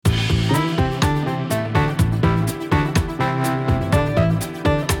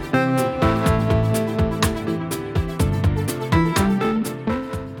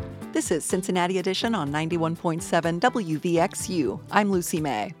the Cincinnati edition on 91.7 WVXU. I'm Lucy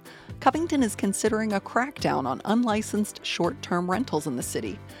May. Covington is considering a crackdown on unlicensed short-term rentals in the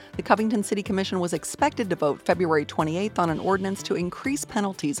city. The Covington City Commission was expected to vote February 28th on an ordinance to increase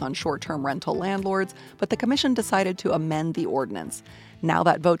penalties on short-term rental landlords, but the commission decided to amend the ordinance. Now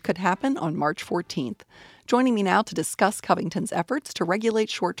that vote could happen on March 14th. Joining me now to discuss Covington's efforts to regulate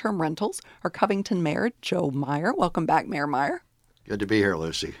short-term rentals are Covington Mayor Joe Meyer. Welcome back, Mayor Meyer. Good to be here,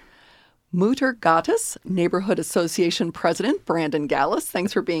 Lucy. Mutter Gattis, Neighborhood Association President Brandon Gallus.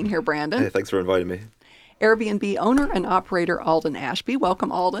 Thanks for being here, Brandon. Hey, thanks for inviting me. Airbnb owner and operator Alden Ashby. Welcome,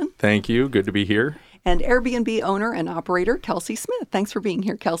 Alden. Thank you. Good to be here. And Airbnb owner and operator Kelsey Smith. Thanks for being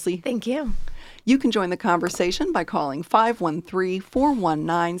here, Kelsey. Thank you. You can join the conversation by calling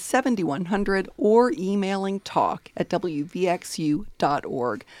 513-419-7100 or emailing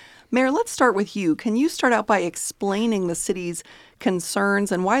talk@wvxu.org. Mayor, let's start with you. Can you start out by explaining the city's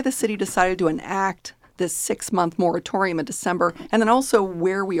concerns and why the city decided to enact this 6-month moratorium in December, and then also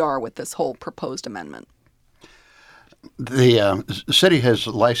where we are with this whole proposed amendment? The city has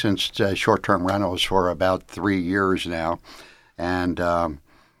licensed short-term rentals for about 3 years now, and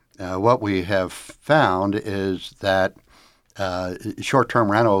what we have found is that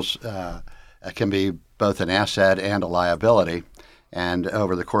short-term rentals can be both an asset and a liability. And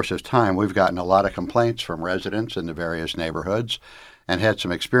over the course of time, we've gotten a lot of complaints from residents in the various neighborhoods and had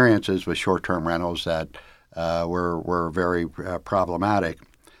some experiences with short-term rentals that were very problematic.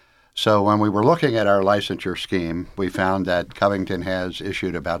 So when we were looking at our licensure scheme, we found that Covington has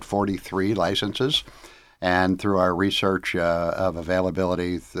issued about 43 licenses. And through our research of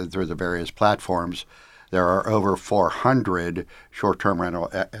availability through the various platforms, there are over 400 short-term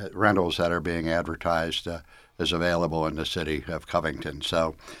rentals that are being advertised as available in the city of Covington.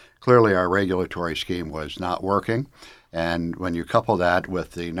 So clearly our regulatory scheme was not working. And when you couple that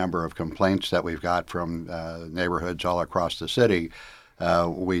with the number of complaints that we've got from neighborhoods all across the city,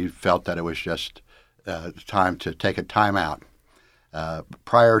 we felt that it was just time to take a time out.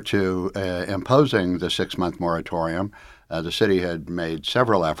 Prior to imposing the 6-month moratorium, the city had made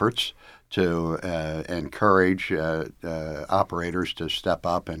several efforts to encourage operators to step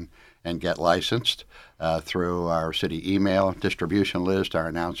up and get licensed through our city email distribution list, our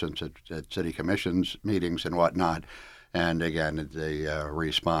announcements at city commissions meetings and whatnot. And again, the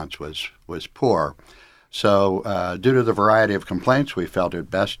response was poor. So due to the variety of complaints, we felt it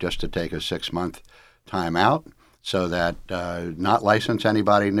best just to take a 6-month time out so that not license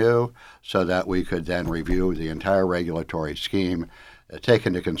anybody new, so that we could then review the entire regulatory scheme, take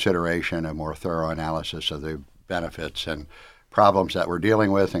into consideration a more thorough analysis of the benefits and problems that we're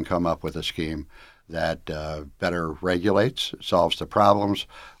dealing with, and come up with a scheme that better regulates, solves the problems,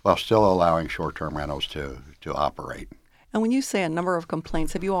 while still allowing short-term rentals to operate. And when you say a number of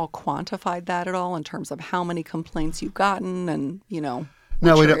complaints, have you all quantified that at all in terms of how many complaints you've gotten and, No,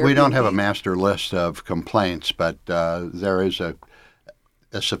 we don't have a master list of complaints, but there is a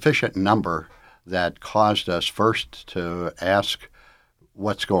sufficient number that caused us first to ask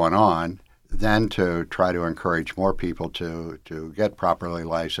what's going on, then to try to encourage more people to get properly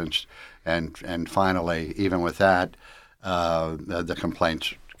licensed, and finally, even with that, the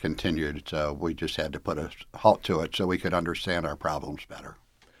complaints continued. So we just had to put a halt to it so we could understand our problems better.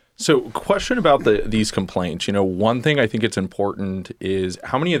 So question about these complaints. One thing I think it's important is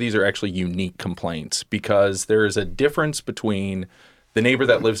how many of these are actually unique complaints, because there is a difference between the neighbor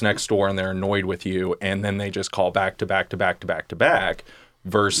that lives next door and they're annoyed with you and then they just call back to back to back to back to back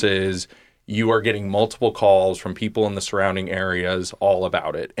versus you are getting multiple calls from people in the surrounding areas all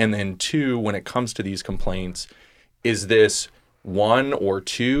about it. And then 2, when it comes to these complaints, is this 1 or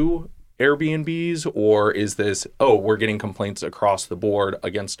 2 Airbnbs, or is this, we're getting complaints across the board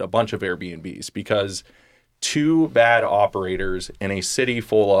against a bunch of Airbnbs? Because 2 bad operators in a city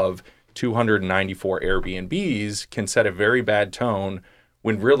full of 294 Airbnbs can set a very bad tone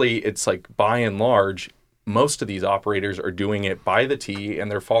when really it's like, by and large, most of these operators are doing it by the T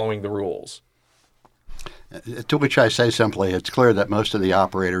and they're following the rules. To which I say simply, it's clear that most of the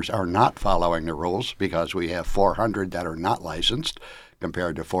operators are not following the rules, because we have 400 that are not licensed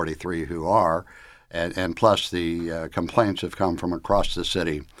compared to 43 who are. And plus the complaints have come from across the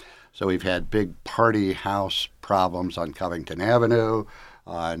city. So we've had big party house problems on Covington Avenue,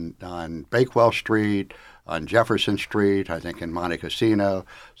 on Bakewell Street, on Jefferson Street, I think in Monte Cassino.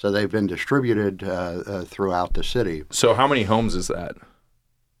 So they've been distributed throughout the city. So how many homes is that?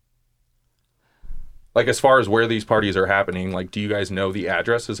 Like, as far as where these parties are happening, like, do you guys know the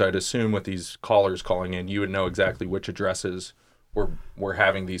addresses? I'd assume with these callers calling in, you would know exactly which addresses we're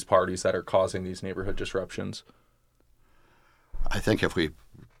having these parties that are causing these neighborhood disruptions. I think if we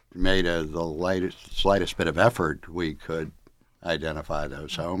made slightest bit of effort, we could identify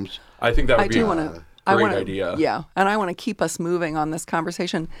those homes. I think that would I be do a want to. great idea. Yeah, and I want to keep us moving on this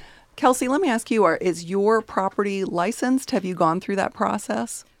conversation. Kelsey, let me ask you: is your property licensed? Have you gone through that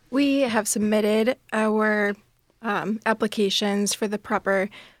process? We have submitted our applications for the proper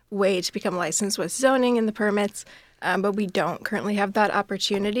way to become licensed with zoning and the permits, but we don't currently have that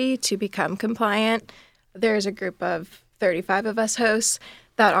opportunity to become compliant. There's a group of 35 of us hosts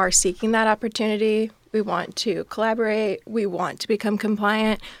that are seeking that opportunity. We want to collaborate. We want to become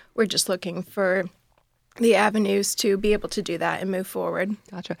compliant. We're just looking for the avenues to be able to do that and move forward.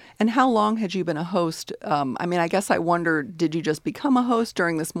 Gotcha. And how long had you been a host? I guess I wonder, did you just become a host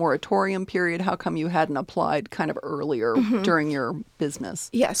during this moratorium period? How come you hadn't applied kind of earlier during your business?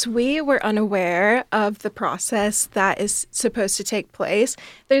 Yes, we were unaware of the process that is supposed to take place.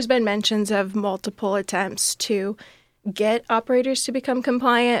 There's been mentions of multiple attempts to get operators to become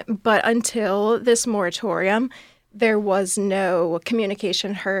compliant, but until this moratorium, there was no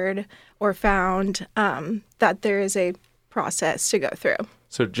communication heard or found that there is a process to go through.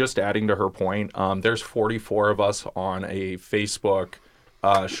 So just adding to her point, there's 44 of us on a Facebook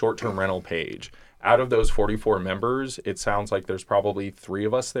short-term rental page. Out of those 44 members, it sounds like there's probably 3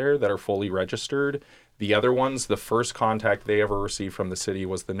 of us there that are fully registered. The other ones, the first contact they ever received from the city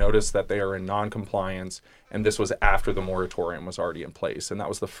was the notice that they are in non-compliance, and this was after the moratorium was already in place, and that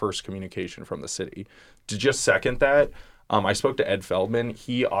was the first communication from the city. To just second that, I spoke to Ed Feldman.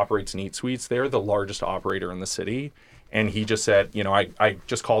 He operates Neat Suites. They're the largest operator in the city. And he just said, I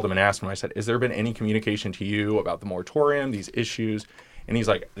just called him and asked him, I said, has there been any communication to you about the moratorium, these issues? And he's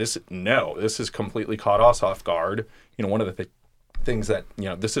like, this has completely caught us off guard. One of the things that,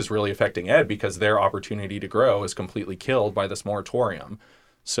 this is really affecting Ed because their opportunity to grow is completely killed by this moratorium.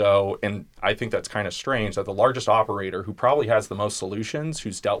 So, and I think that's kind of strange that the largest operator who probably has the most solutions,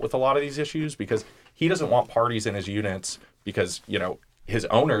 who's dealt with a lot of these issues, because he doesn't want parties in his units because, his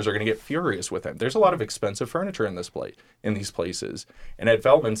owners are going to get furious with him. There's a lot of expensive furniture in these places. And Ed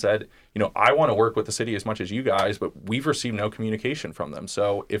Feldman said, I want to work with the city as much as you guys, but we've received no communication from them.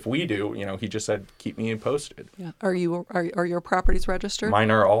 So if we do, he just said, keep me posted. Yeah. Are your properties registered?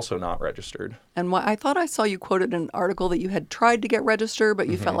 Mine are also not registered. And I thought I saw you quoted in an article that you had tried to get registered, but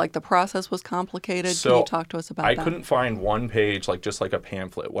you felt like the process was complicated. So can you talk to us about that? I couldn't find one page, just like a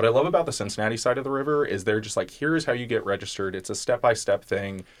pamphlet. What I love about the Cincinnati side of the river is they're just like, here's how you get registered. It's a step-by-step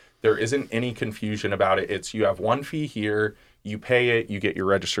thing. There isn't any confusion about it. It's you have one fee here, you pay it, you get your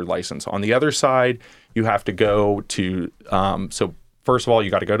registered license. On the other side, you have to go to, so first of all,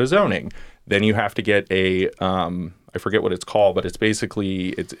 you got to go to zoning. Then you have to get I forget what it's called, but it's basically,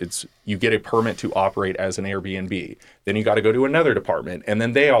 it's you get a permit to operate as an Airbnb. Then you got to go to another department. And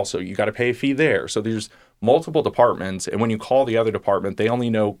then you got to pay a fee there. So there's multiple departments. And when you call the other department, they only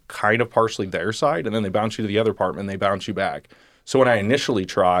know kind of partially their side. And then they bounce you to the other department and they bounce you back. So when I initially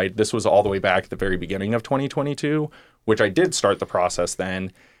tried, this was all the way back at the very beginning of 2022, which I did start the process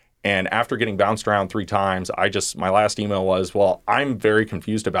then. And after getting bounced around 3 times, my last email was, well, I'm very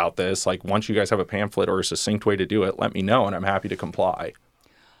confused about this. Once you guys have a pamphlet or a succinct way to do it, let me know and I'm happy to comply.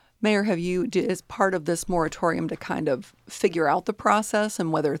 Mayor, is part of this moratorium to kind of figure out the process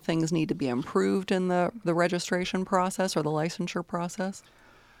and whether things need to be improved in the registration process or the licensure process?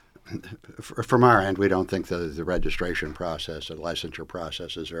 From our end, we don't think the registration process, the licensure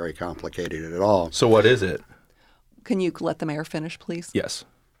process is very complicated at all. So what is it? Can you let the mayor finish, please? Yes.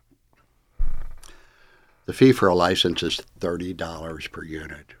 The fee for a license is $30 per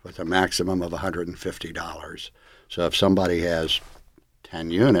unit with a maximum of $150. So if somebody has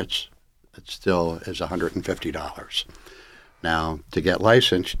 10 units, it still is $150. Now, to get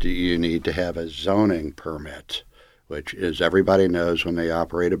licensed, you need to have a zoning permit, which is everybody knows when they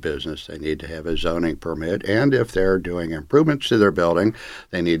operate a business, they need to have a zoning permit. And if they're doing improvements to their building,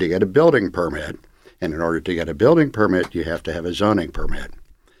 they need to get a building permit. And in order to get a building permit, you have to have a zoning permit.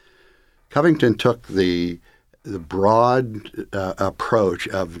 Covington took the broad approach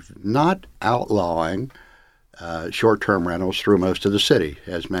of not outlawing short-term rentals through most of the city,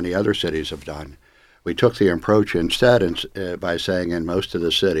 as many other cities have done. We took the approach instead by saying in most of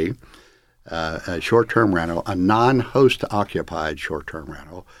the city, a short-term rental, a non-host occupied short-term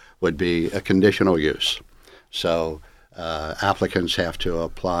rental, would be a conditional use. So applicants have to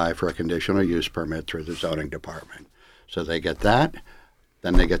apply for a conditional use permit through the zoning department. So they get that.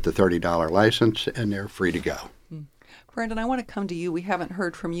 Then they get the $30 license, and they're free to go. Brandon, I want to come to you. We haven't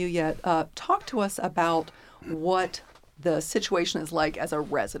heard from you yet. Talk to us about what the situation is like as a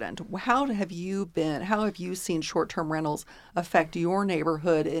resident. How have you seen short-term rentals affect your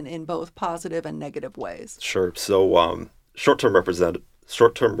neighborhood in both positive and negative ways? Sure. So short-term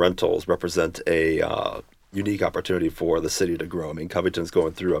short-term rentals represent a unique opportunity for the city to grow. I mean, Covington's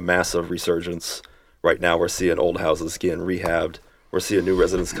going through a massive resurgence. Right now we're seeing old houses getting rehabbed. We're seeing new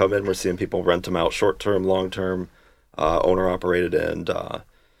residents come in. We're seeing people rent them out short-term, long-term, owner-operated,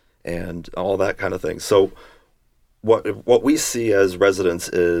 and all that kind of thing. So what we see as residents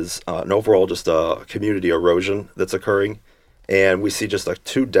is an overall just a community erosion that's occurring. And we see just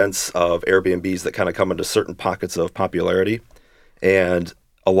too dense of Airbnbs that kind of come into certain pockets of popularity. And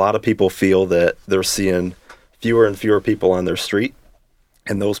a lot of people feel that they're seeing fewer and fewer people on their street.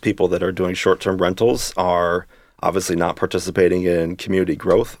 And those people that are doing short-term rentals are obviously not participating in community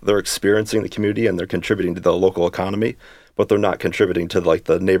growth. They're experiencing the community and they're contributing to the local economy, but they're not contributing to like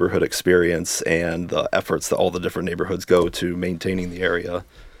the neighborhood experience and the efforts that all the different neighborhoods go to maintaining the area.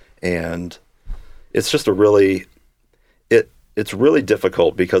 And it's just it's really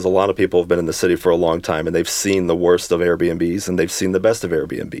difficult because a lot of people have been in the city for a long time and they've seen the worst of Airbnbs and they've seen the best of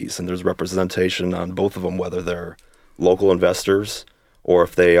Airbnbs. And there's representation on both of them, whether they're local investors or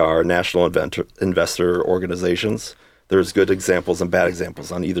if they are national investor organizations. There's good examples and bad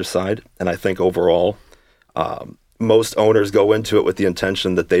examples on either side. And I think overall, most owners go into it with the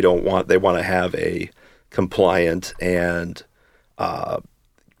intention that they want to have a compliant and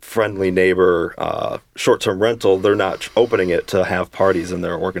friendly neighbor short-term rental. They're not opening it to have parties in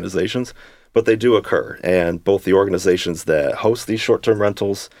their organizations, but they do occur. And both the organizations that host these short-term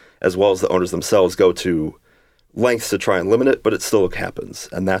rentals as well as the owners themselves go to lengths to try and limit it, but it still happens.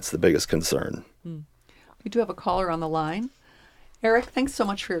 And that's the biggest concern. We do have a caller on the line. Eric, thanks so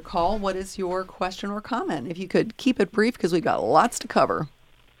much for your call. What is your question or comment? If you could keep it brief because we've got lots to cover.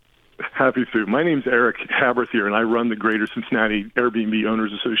 Happy to. My name's Eric Haberth here, and I run the Greater Cincinnati Airbnb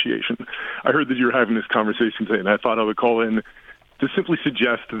Owners Association. I heard that you were having this conversation today, and I thought I would call in to simply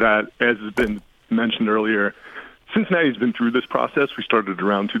suggest that, as has been mentioned earlier, Cincinnati's been through this process. We started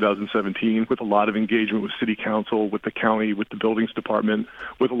around 2017 with a lot of engagement with City Council, with the county, with the Buildings Department,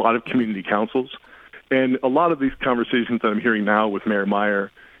 with a lot of community councils. And a lot of these conversations that I'm hearing now with Mayor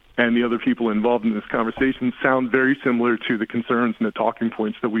Meyer and the other people involved in this conversation sound very similar to the concerns and the talking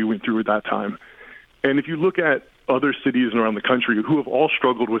points that we went through at that time. And if you look at other cities around the country who have all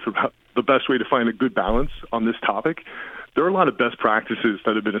struggled with the best way to find a good balance on this topic, there are a lot of best practices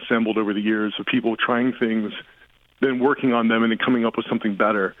that have been assembled over the years of people trying things, then working on them and then coming up with something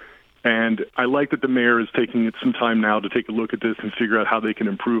better. And I like that the mayor is taking some time now to take a look at this and figure out how they can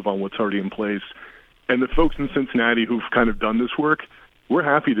improve on what's already in place. And the folks in Cincinnati who've kind of done this work, we're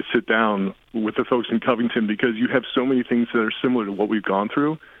happy to sit down with the folks in Covington because you have so many things that are similar to what we've gone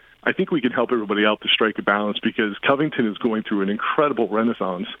through. I think we can help everybody out to strike a balance because Covington is going through an incredible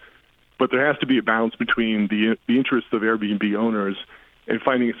renaissance, but there has to be a balance between the interests of Airbnb owners and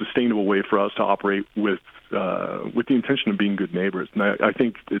finding a sustainable way for us to operate with the intention of being good neighbors. And I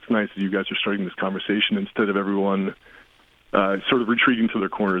think it's nice that you guys are starting this conversation instead of everyone sort of retreating to their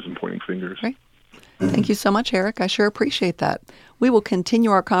corners and pointing fingers. Right. Thank you so much, Eric. I sure appreciate that. We will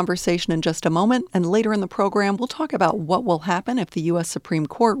continue our conversation in just a moment, and later in the program, we'll talk about what will happen if the U.S. Supreme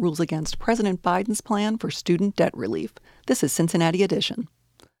Court rules against President Biden's plan for student debt relief. This is Cincinnati Edition.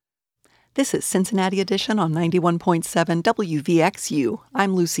 This is Cincinnati Edition on 91.7 WVXU.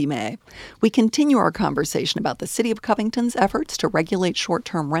 I'm Lucy May. We continue our conversation about the City of Covington's efforts to regulate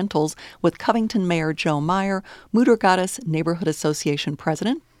short-term rentals with Covington Mayor Joe Meyer, Muddergottis Neighborhood Association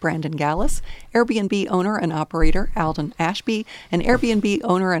President Brandon Gallus, Airbnb owner and operator Alden Ashby, and Airbnb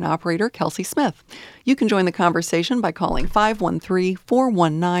owner and operator Kelsey Smith. You can join the conversation by calling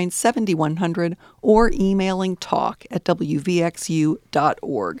 513-419-7100 or emailing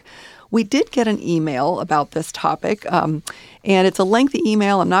talk@wvxu.org. We did get an email about this topic, and it's a lengthy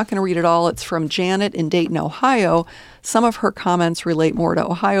email. I'm not going to read it all. It's from Janet in Dayton, Ohio. Some of her comments relate more to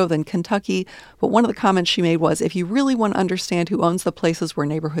Ohio than Kentucky, but one of the comments she made was, if you really want to understand who owns the places where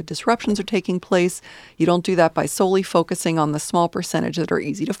neighborhood disruptions are taking place, you don't do that by solely focusing on the small percentage that are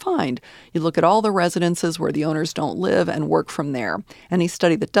easy to find. You look at all the residences where the owners don't live and work from there. Any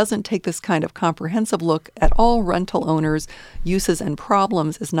study that doesn't take this kind of comprehensive look at all rental owners, uses, and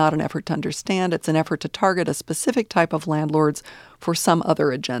problems is not an effort to understand. It's an effort to target a specific type of landlords for some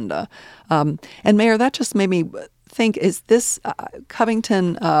other agenda. And Mayor, that just made me think, is this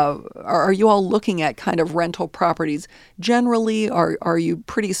Covington, are you all looking at kind of rental properties generally? Are you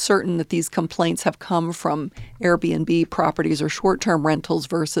pretty certain that these complaints have come from Airbnb properties or short-term rentals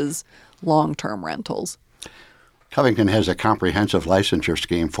versus long-term rentals? Covington has a comprehensive licensure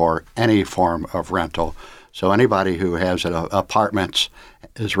scheme for any form of rental. So anybody who has apartments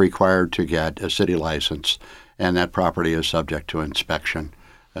is required to get a city license, and that property is subject to inspection.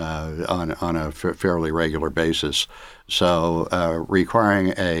 on a fairly regular basis. So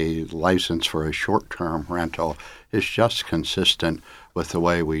requiring a license for a short-term rental is just consistent with the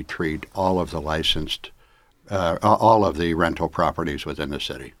way we treat all of the rental properties within the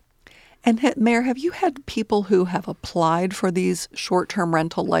city. And Mayor, have you had people who have applied for these short-term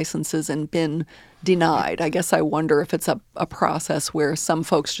rental licenses and been denied? I guess I wonder if it's a process where some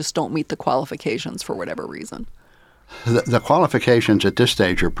folks just don't meet the qualifications for whatever reason. The qualifications at this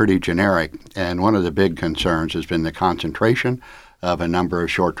stage are pretty generic, and one of the big concerns has been the concentration of a number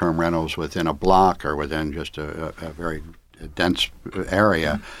of short-term rentals within a block or within just a very dense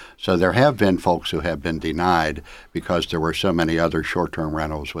area. So there have been folks who have been denied because there were so many other short-term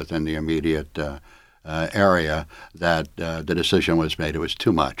rentals within the immediate area that the decision was made it was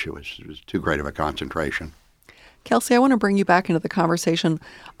too much. It was too great of a concentration. Kelsey, I want to bring you back into the conversation.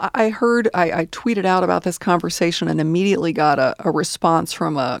 I tweeted out about this conversation and immediately got a response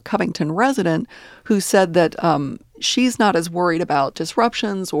from a Covington resident who said that she's not as worried about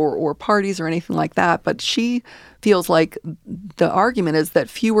disruptions or parties or anything like that, but she feels like the argument is that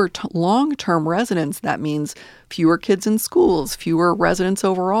fewer long-term residents, that means fewer kids in schools, fewer residents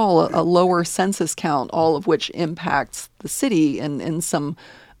overall, a lower census count, all of which impacts the city in some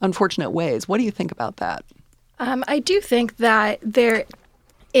unfortunate ways. What do you think about that? I do think that there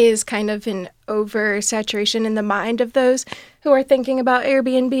is kind of an oversaturation in the mind of those who are thinking about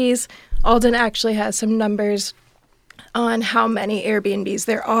Airbnbs. Alden actually has some numbers on how many Airbnbs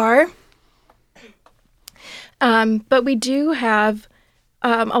there are. But we do have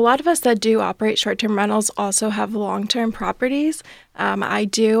a lot of us that do operate short-term rentals also have long-term properties. I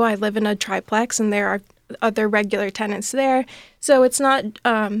do. I live in a triplex, and there are other regular tenants there. So it's not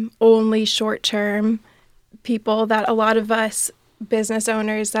only short-term people that a lot of us business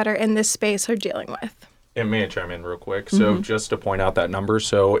owners that are in this space are dealing with. And may I chime in real quick? So just to point out that number,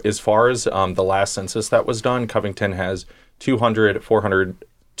 so as far as the last census that was done, Covington has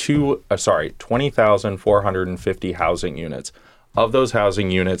 20,450 housing units. Of those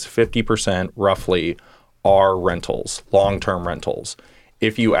housing units, 50% roughly are rentals, long-term rentals.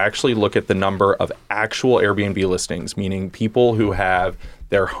 If you actually look at the number of actual Airbnb listings, meaning people who have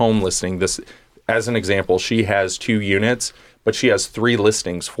their home listing, this, as an example, she has 2 units, but she has 3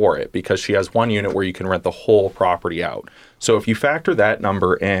 listings for it because she has 1 unit where you can rent the whole property out. So if you factor that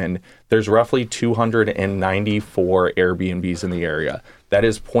number in, there's roughly 294 Airbnbs in the area. That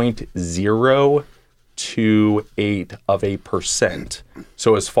is 0.028%.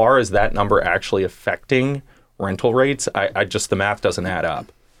 So as far as that number actually affecting rental rates, I just, the math doesn't add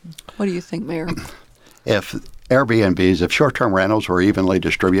up. What do you think, Mayor? If short-term rentals were evenly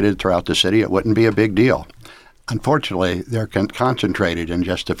distributed throughout the city, it wouldn't be a big deal. Unfortunately, they're concentrated in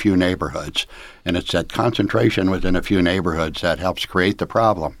just a few neighborhoods, and it's that concentration within a few neighborhoods that helps create the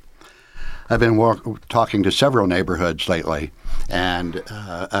problem. I've been talking to several neighborhoods lately, and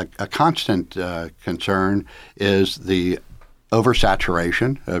a constant concern is the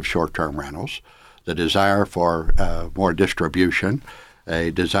oversaturation of short-term rentals, the desire for more distribution,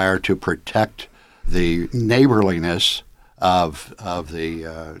 a desire to protect the neighborliness of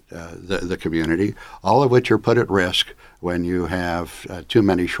the community, all of which are put at risk when you have too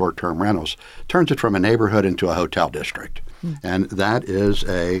many short-term rentals. Turns it from a neighborhood into a hotel district, and that is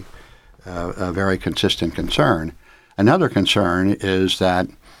a very consistent concern. Another concern is that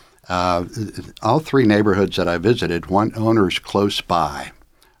all 3 neighborhoods that I visited want owners close by.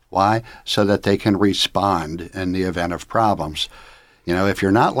 Why? So that they can respond in the event of problems. You know, if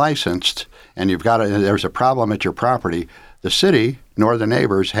you're not licensed and there's a problem at your property, the city nor the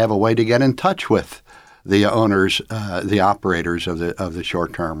neighbors have a way to get in touch with the owners, the operators of the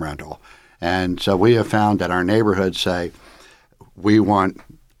short-term rental. And so we have found that our neighborhoods say, we want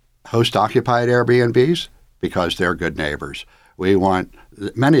host-occupied Airbnbs because they're good neighbors.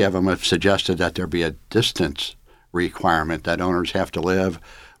 Many of them have suggested that there be a distance requirement, that owners have to live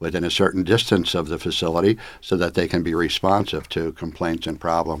within a certain distance of the facility so that they can be responsive to complaints and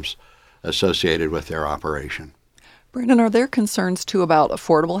problems associated with their operation. Brandon, are there concerns too about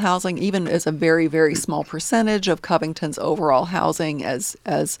affordable housing, even as a very, very small percentage of Covington's overall housing, as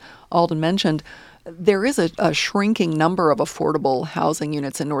Alden mentioned? There is a shrinking number of affordable housing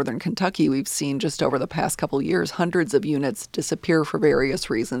units in northern Kentucky. We've seen just over the past couple of years, hundreds of units disappear for various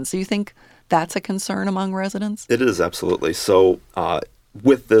reasons. Do you think that's a concern among residents? It is, absolutely. So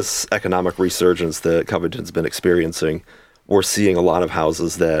with this economic resurgence that Covington's been experiencing, we're seeing a lot of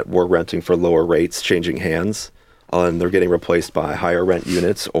houses that we're renting for lower rates changing hands, and they're getting replaced by higher rent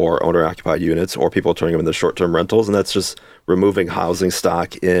units or owner-occupied units, or people turning them into short-term rentals, and that's just removing housing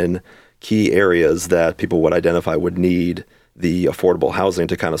stock in key areas that people would identify would need the affordable housing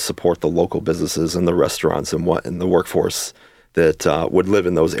to kind of support the local businesses and the restaurants and the workforce that would live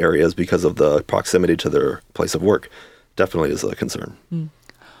in those areas because of the proximity to their place of work definitely is a concern.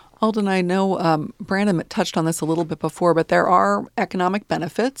 Alden, I know Brandon touched on this a little bit before, but there are economic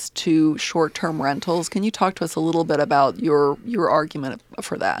benefits to short-term rentals. Can you talk to us a little bit about your argument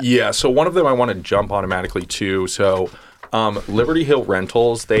for that? Yeah, so one of them I want to jump automatically to. So Liberty Hill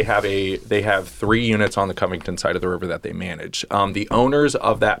Rentals, they have 3 units on the Covington side of the river that they manage. The owners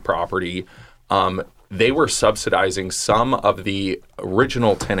of that property, they were subsidizing some of the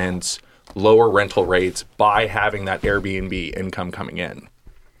original tenants' lower rental rates by having that Airbnb income coming in.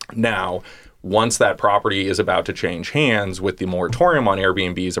 Now, once that property is about to change hands with the moratorium on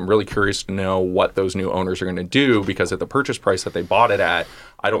Airbnbs, I'm really curious to know what those new owners are going to do, because at the purchase price that they bought it at,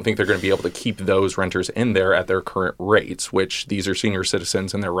 I don't think they're going to be able to keep those renters in there at their current rates, which these are senior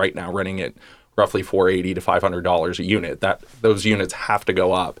citizens and they're right now renting it roughly $480 to $500 a unit. Those units have to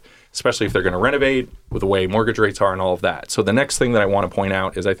go up, especially if they're going to renovate with the way mortgage rates are and all of that. So the next thing that I want to point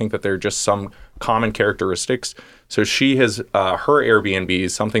out is I think that there are just some common characteristics. So she has her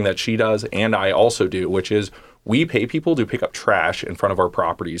Airbnbs, something that she does and I also do, which is we pay people to pick up trash in front of our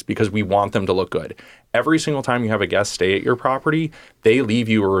properties because we want them to look good. Every single time you have a guest stay at your property, they leave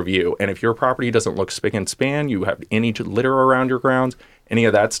you a review. And if your property doesn't look spick and span, you have any litter around your grounds, any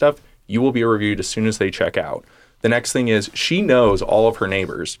of that stuff, you will be reviewed as soon as they check out. The next thing is she knows all of her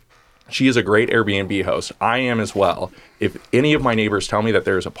neighbors. She is a great Airbnb host. I am as well. If any of my neighbors tell me that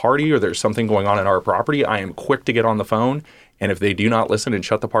there's a party or there's something going on in our property, I am quick to get on the phone. And if they do not listen and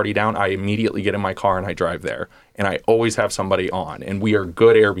shut the party down, I immediately get in my car and I drive there. And I always have somebody on. And we are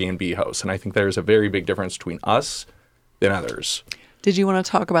good Airbnb hosts. And I think there's a very big difference between us than others. Did you want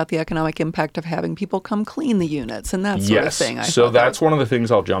to talk about the economic impact of having people come clean the units and that sort of thing? So that's one of the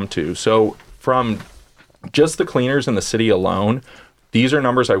things I'll jump to. So from just the cleaners in the city alone, these are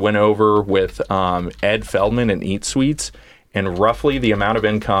numbers I went over with Ed Feldman and Eat Sweets, and roughly the amount of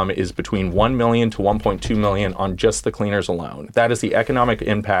income is between $1 million to $1.2 million on just the cleaners alone. That is the economic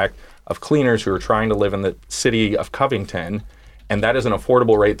impact of cleaners who are trying to live in the city of Covington, and that is an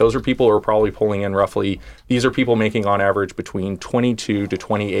affordable rate. Those are people who are probably pulling in these are people making on average between $22 to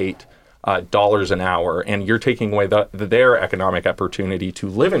 $28 an hour, and you're taking away their economic opportunity to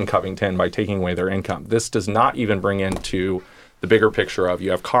live in Covington by taking away their income. This does not even bring into the bigger picture of you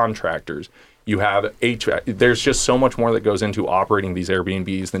have contractors, you have HVAC. There's just so much more that goes into operating these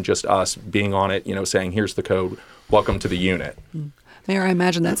Airbnbs than just us being on it, saying, here's the code, welcome to the unit. Mayor, I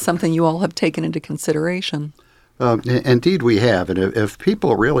imagine that's something you all have taken into consideration. Indeed, we have. And if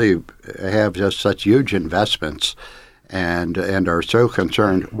people really have just such huge investments and are so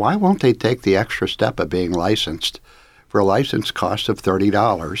concerned, why won't they take the extra step of being licensed for a license cost of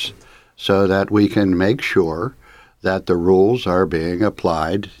 $30 so that we can make sure that the rules are being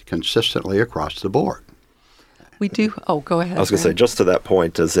applied consistently across the board? We do. Oh, go ahead. I was going to say, just to that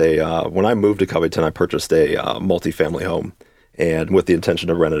point, when I moved to Covington, I purchased a multifamily home, and with the intention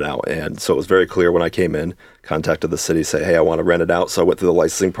to rent it out. And so it was very clear when I came in, contacted the city, say, hey, I want to rent it out. So I went through the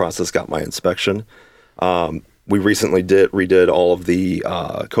licensing process, got my inspection. We recently redid all of the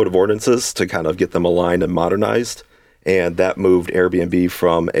code of ordinances to kind of get them aligned and modernized, and that moved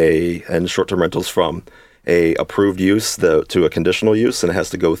Airbnb and short-term rentals from a approved use to a conditional use, and it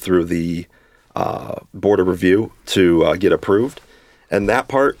has to go through the board of review to get approved. And that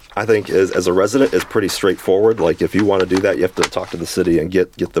part, I think, as a resident, is pretty straightforward. Like, if you want to do that, you have to talk to the city and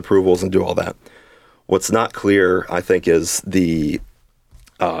get the approvals and do all that. What's not clear, I think, is the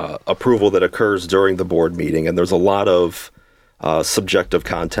approval that occurs during the board meeting, and there's a lot of subjective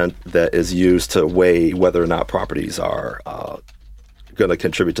content that is used to weigh whether or not properties are going to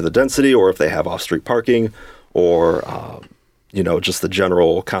contribute to the density, or if they have off-street parking, or just the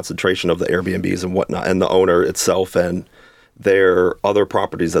general concentration of the Airbnbs and whatnot, and the owner itself and their other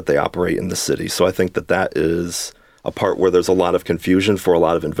properties that they operate in the city. So I think that is a part where there's a lot of confusion for a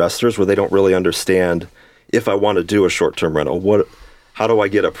lot of investors, where they don't really understand, if I want to do a short-term rental, how do I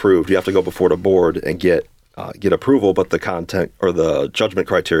get approved? You have to go before the board and get approval, but the content or the judgment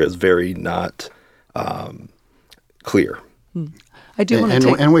criteria is very not clear. I do want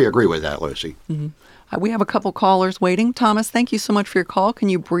to and we agree with that, Lucy. Mm-hmm. We have a couple callers waiting. Thomas, thank you so much for your call. Can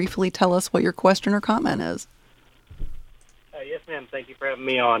you briefly tell us what your question or comment is? Yes, ma'am. Thank you for having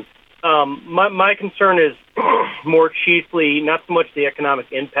me on. My concern is more chiefly not so much the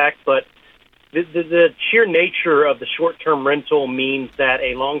economic impact, but the sheer nature of the short-term rental means that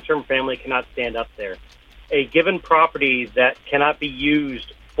a long-term family cannot stand up there. A given property that cannot be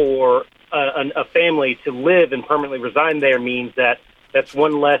used for a family to live and permanently reside there means that That's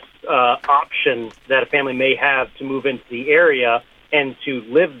one less option that a family may have to move into the area and to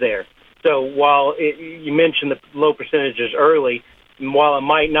live there. So while you mentioned the low percentages early, while it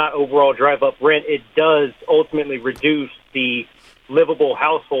might not overall drive up rent, it does ultimately reduce the livable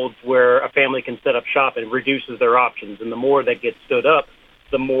households where a family can set up shop, and reduces their options. And the more that gets stood up,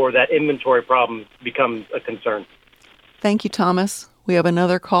 the more that inventory problem becomes a concern. Thank you, Thomas. We have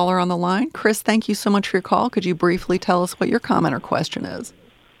another caller on the line. Chris, thank you so much for your call. Could you briefly tell us what your comment or question is?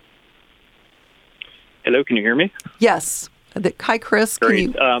 Hello, can you hear me? Yes. Hi, Chris.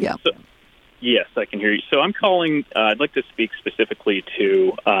 Great. Can you? Yes, I can hear you. So I'm calling. I'd like to speak specifically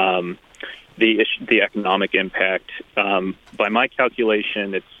to the economic impact. By my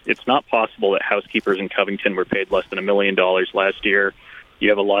calculation, it's not possible that housekeepers in Covington were paid less than $1 million last year. You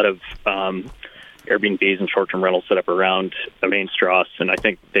have a lot of Airbnbs and short-term rentals set up around Main Strasse, and I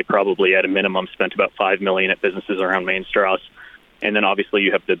think they probably at a minimum spent about $5 million at businesses around Main Strasse. And then obviously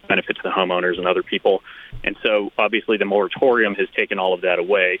you have the benefit to the homeowners and other people. And so obviously the moratorium has taken all of that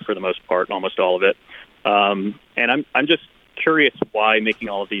away for the most part, almost all of it. And I'm just curious why making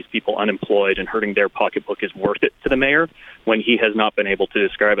all of these people unemployed and hurting their pocketbook is worth it to the mayor when he has not been able to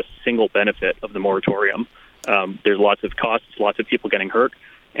describe a single benefit of the moratorium. There's lots of costs, lots of people getting hurt,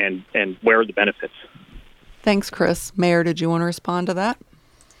 and where are the benefits? Thanks, Chris. Mayor, did you want to respond to that?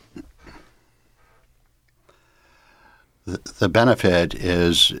 The benefit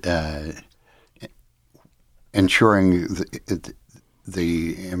is ensuring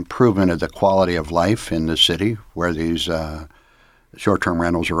the improvement of the quality of life in the city where these short-term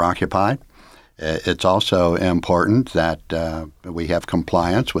rentals are occupied. It's also important that we have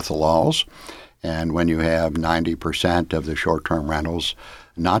compliance with the laws. And when you have 90% of the short-term rentals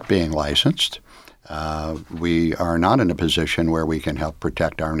not being licensed, we are not in a position where we can help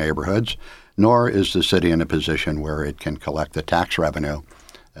protect our neighborhoods, nor is the city in a position where it can collect the tax revenue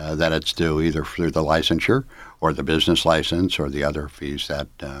that it's due either through the licensure or the business license or the other fees that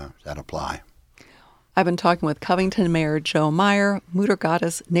apply. I've been talking with Covington Mayor Joe Meyer,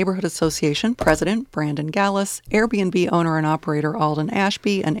 Muddergottis Neighborhood Association President Brandon Gallus, Airbnb owner and operator Alden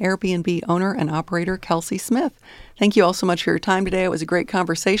Ashby, and Airbnb owner and operator Kelsey Smith. Thank you all so much for your time today. It was a great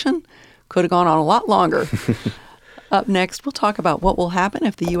conversation. Could have gone on a lot longer. Up next, we'll talk about what will happen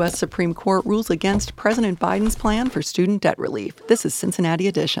if the U.S. Supreme Court rules against President Biden's plan for student debt relief. This is Cincinnati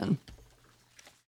Edition.